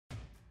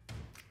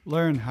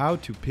Learn how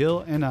to peel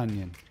an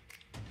onion.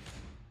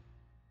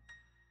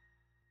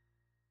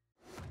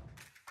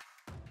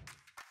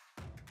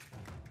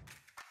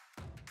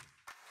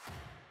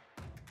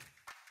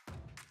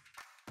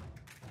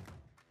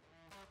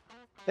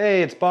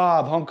 Hey, it's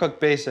Bob, Home Cook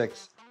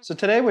Basics. So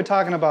today we're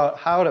talking about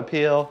how to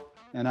peel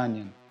an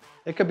onion.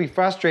 It could be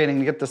frustrating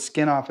to get the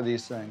skin off of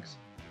these things.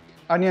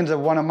 Onions are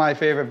one of my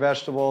favorite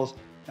vegetables,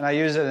 and I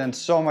use it in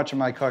so much of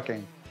my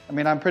cooking. I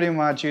mean, I'm pretty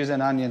much using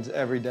onions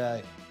every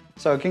day.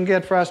 So it can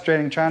get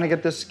frustrating trying to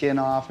get the skin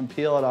off and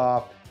peel it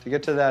off to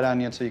get to that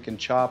onion so you can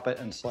chop it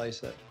and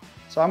slice it.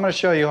 So I'm going to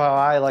show you how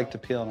I like to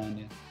peel an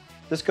onion.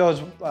 This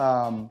goes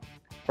for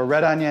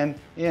red onion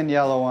and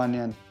yellow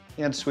onion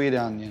and sweet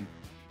onion.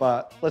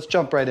 But let's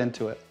jump right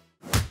into it.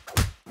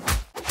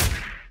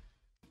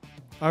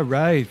 All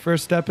right,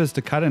 first step is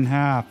to cut in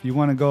half. You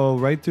want to go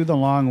right through the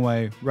long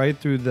way, right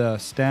through the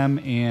stem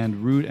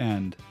and root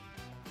end.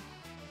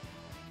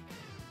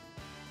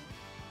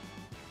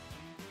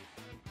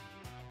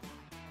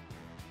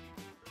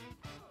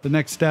 The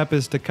next step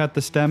is to cut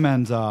the stem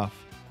ends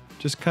off.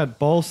 Just cut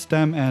both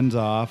stem ends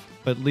off,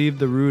 but leave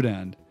the root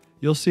end.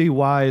 You'll see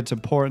why it's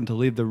important to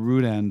leave the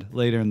root end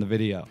later in the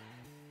video.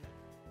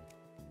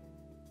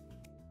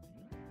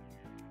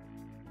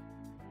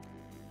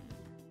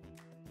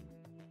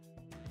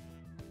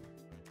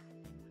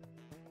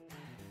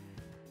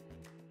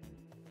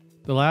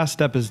 The last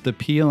step is the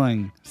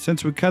peeling.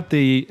 Since we cut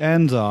the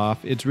ends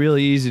off, it's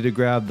really easy to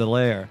grab the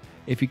layer.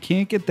 If you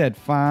can't get that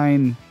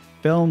fine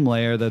film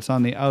layer that's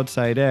on the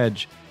outside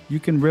edge, you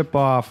can rip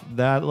off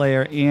that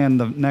layer and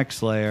the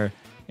next layer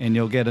and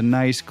you'll get a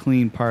nice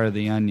clean part of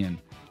the onion.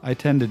 I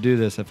tend to do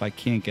this if I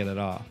can't get it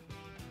off.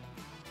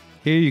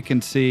 Here you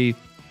can see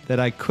that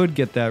I could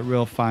get that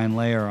real fine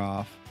layer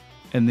off,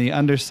 and the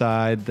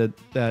underside,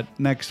 that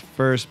next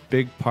first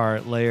big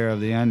part layer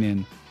of the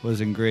onion was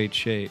in great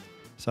shape.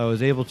 So I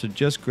was able to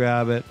just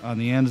grab it on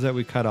the ends that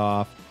we cut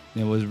off,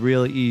 and it was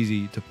really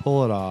easy to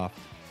pull it off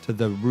to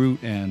the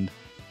root end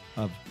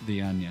of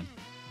the onion.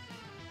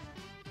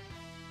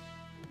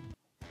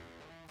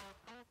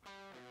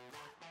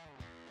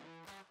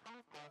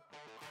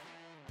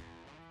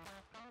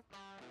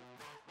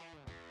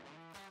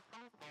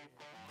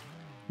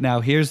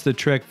 Now here's the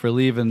trick for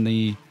leaving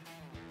the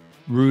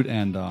root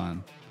end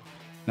on.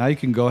 Now you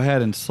can go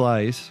ahead and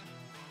slice,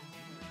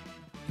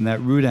 and that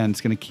root end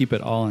is going to keep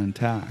it all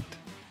intact.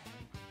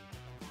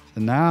 So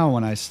now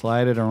when I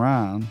slide it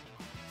around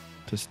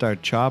to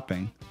start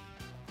chopping,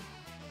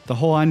 the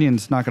whole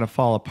onion's not going to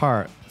fall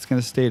apart. It's going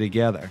to stay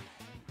together.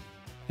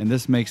 And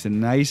this makes it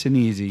nice and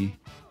easy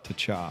to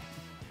chop.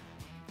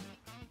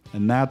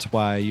 And that's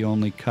why you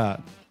only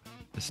cut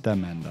the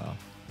stem end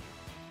off.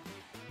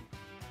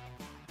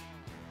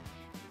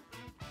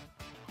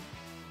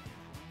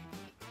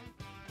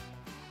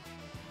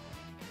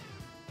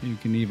 You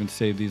can even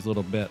save these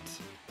little bits.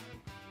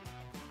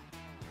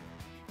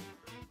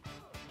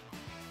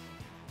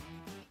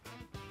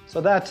 So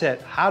that's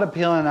it, how to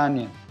peel an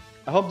onion.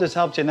 I hope this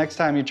helped you next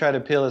time you try to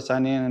peel this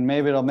onion, and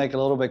maybe it'll make it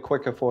a little bit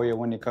quicker for you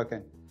when you're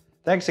cooking.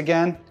 Thanks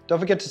again. Don't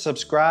forget to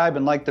subscribe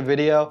and like the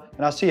video,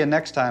 and I'll see you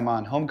next time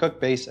on Home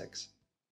Cook Basics.